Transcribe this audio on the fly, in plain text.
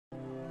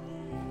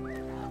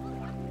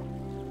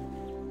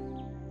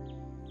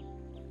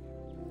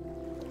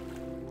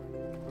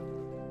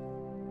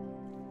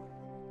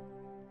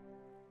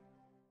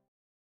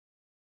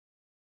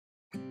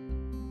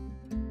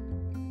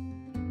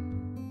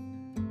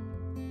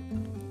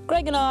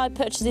Greg and I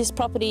purchased this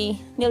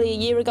property nearly a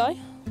year ago.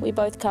 We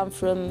both come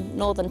from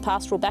northern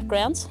pastoral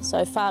backgrounds,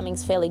 so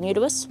farming's fairly new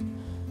to us.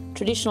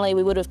 Traditionally,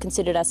 we would have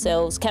considered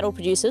ourselves cattle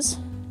producers,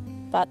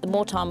 but the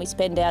more time we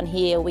spend down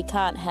here, we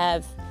can't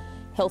have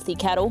healthy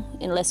cattle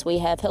unless we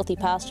have healthy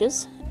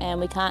pastures, and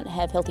we can't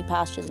have healthy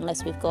pastures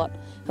unless we've got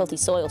healthy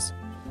soils.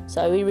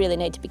 So we really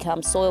need to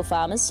become soil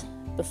farmers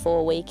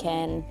before we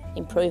can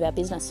improve our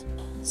business.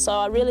 So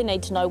I really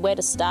need to know where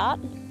to start,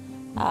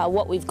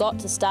 what we've got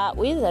to start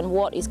with, and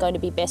what is going to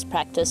be best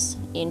practice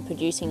in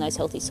producing those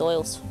healthy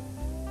soils.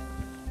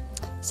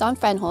 So I'm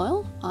Fran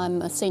Hoyle.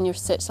 I'm a senior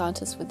research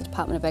scientist with the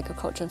Department of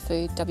Agriculture and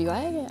Food,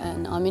 WA,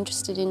 and I'm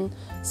interested in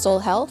soil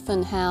health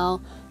and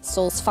how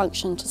soils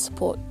function to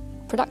support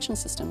production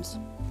systems.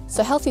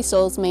 So healthy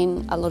soils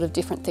mean a lot of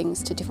different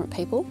things to different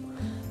people,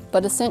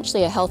 but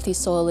essentially a healthy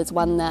soil is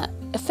one that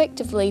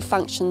effectively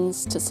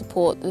functions to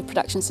support the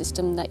production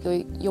system that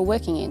you're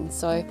working in.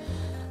 So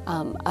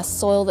a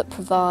soil that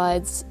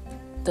provides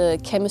the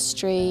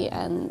chemistry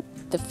and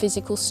the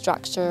physical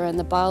structure and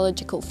the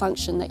biological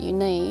function that you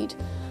need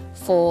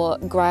for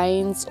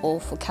grains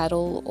or for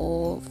cattle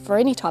or for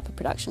any type of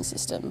production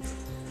system.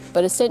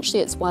 But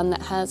essentially it's one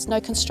that has no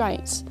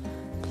constraints.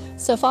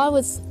 So if I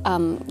was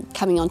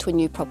coming onto a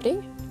new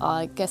property,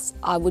 I guess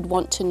I would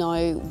want to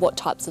know what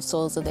types of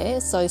soils are there.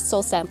 So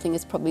soil sampling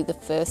is probably the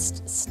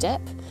first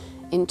step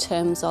in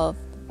terms of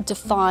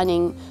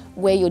defining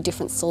where your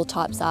different soil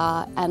types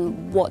are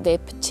and what their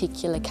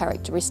particular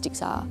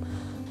characteristics are.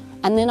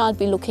 And then I'd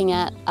be looking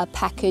at a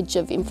package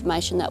of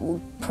information that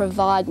will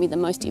provide me the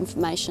most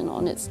information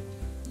on its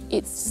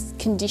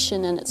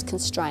condition and its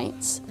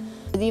constraints.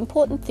 The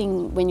important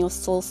thing when you're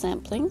soil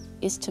sampling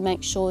is to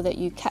make sure that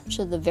you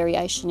capture the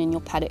variation in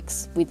your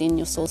paddocks within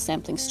your soil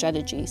sampling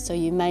strategy. So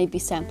you may be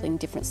sampling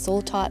different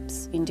soil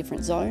types in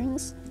different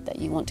zones that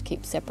you want to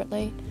keep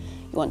separately.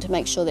 You want to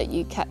make sure that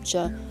you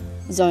capture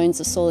zones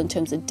of soil in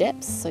terms of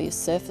depths, so your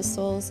surface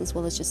soils as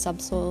well as your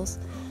subsoils.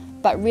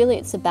 But really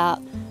it's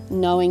about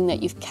knowing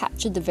that you've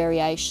captured the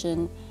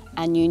variation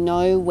and you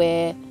know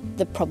where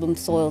the problem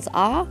soils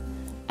are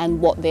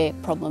and what their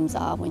problems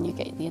are when you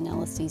get the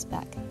analyses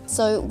back.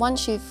 So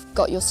once you've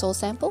got your soil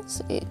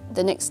samples,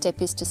 the next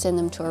step is to send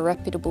them to a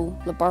reputable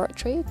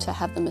laboratory to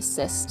have them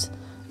assessed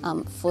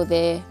for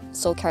their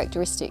soil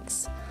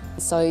characteristics.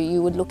 So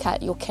you would look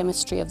at your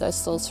chemistry of those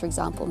soils, for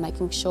example,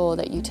 making sure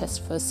that you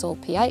test for soil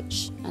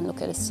pH and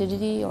look at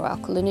acidity or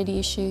alkalinity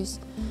issues,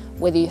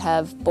 whether you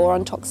have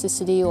boron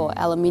toxicity or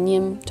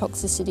aluminium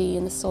toxicity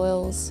in the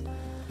soils,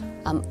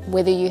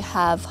 whether you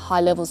have high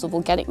levels of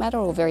organic matter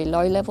or very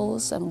low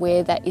levels and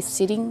where that is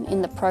sitting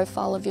in the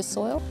profile of your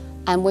soil.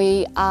 And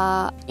we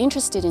are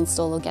interested in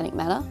soil organic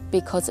matter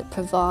because it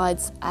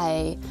provides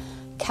a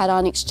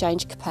cation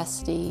exchange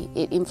capacity,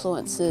 it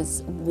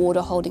influences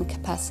water holding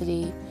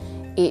capacity,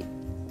 it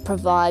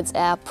provides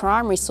our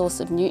primary source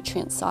of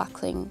nutrient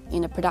cycling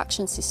in a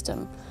production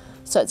system.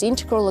 So it's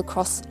integral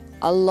across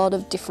a lot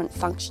of different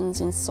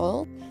functions in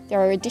soil. There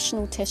are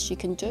additional tests you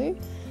can do.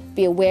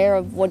 Be aware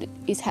of what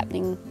is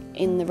happening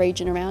in the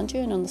region around you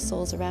and on the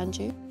soils around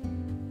you.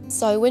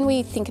 So when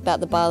we think about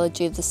the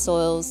biology of the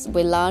soils,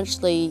 we're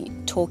largely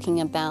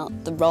talking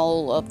about the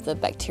role of the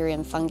bacteria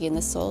and fungi in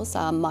the soils,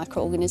 our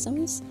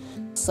microorganisms.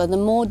 So the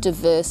more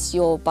diverse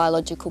your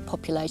biological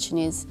population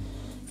is,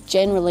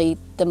 generally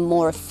the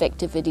more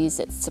effective it is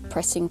at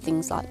suppressing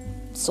things like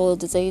soil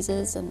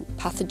diseases and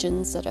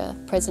pathogens that are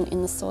present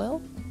in the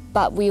soil.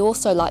 But we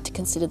also like to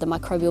consider the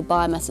microbial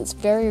biomass. It's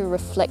very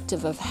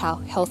reflective of how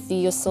healthy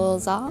your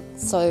soils are.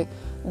 So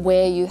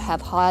where you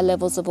have higher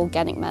levels of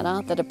organic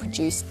matter that are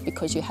produced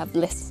because you have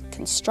less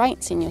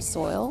constraints in your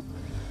soil,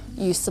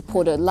 you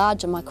support a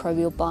larger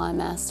microbial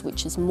biomass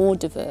which is more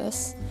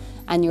diverse,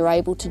 and you're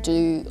able to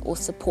do or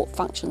support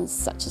functions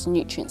such as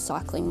nutrient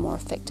cycling more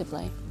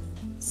effectively.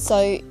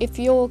 So if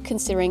you're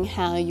considering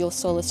how your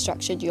soil is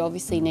structured, you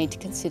obviously need to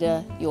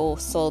consider your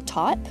soil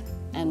type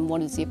and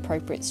what is the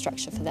appropriate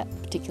structure for that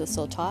particular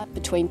soil type.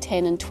 Between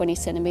 10 and 20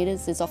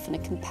 centimetres there's often a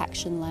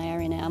compaction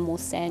layer in our more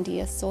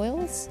sandier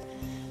soils.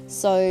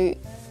 So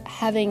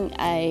having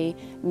a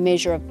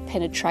measure of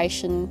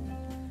penetration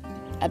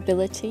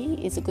ability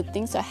is a good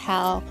thing, so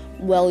how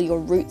well your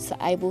roots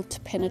are able to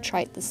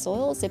penetrate the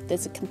soils. If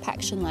there's a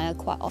compaction layer,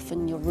 quite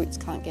often your roots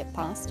can't get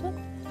past it.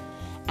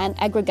 And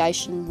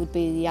aggregation would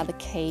be the other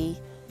key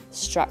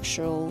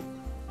structural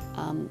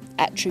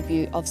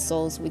attribute of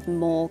soils with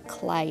more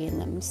clay in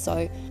them.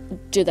 So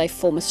do they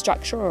form a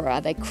structure, or are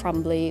they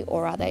crumbly,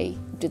 or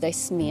do they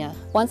smear?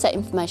 Once that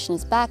information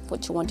is back,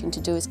 what you're wanting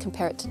to do is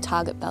compare it to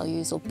target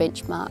values or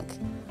benchmark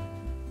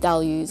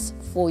values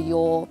for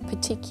your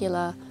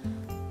particular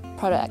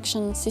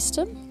production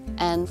system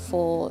and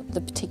for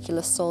the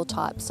particular soil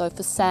type. So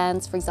for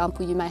sands, for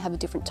example, you may have a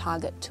different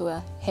target to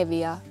a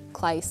heavier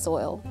clay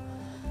soil.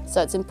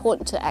 So it's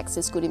important to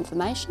access good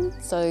information.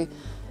 So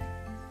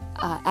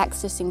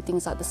accessing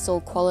things like the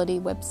soil quality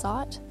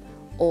website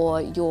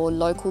or your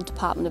local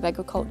Department of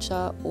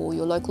Agriculture or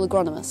your local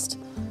agronomist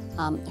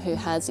who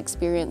has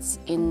experience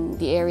in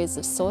the areas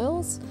of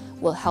soils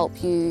will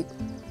help you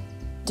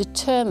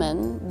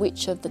determine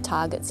which of the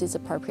targets is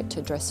appropriate to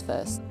address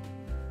first.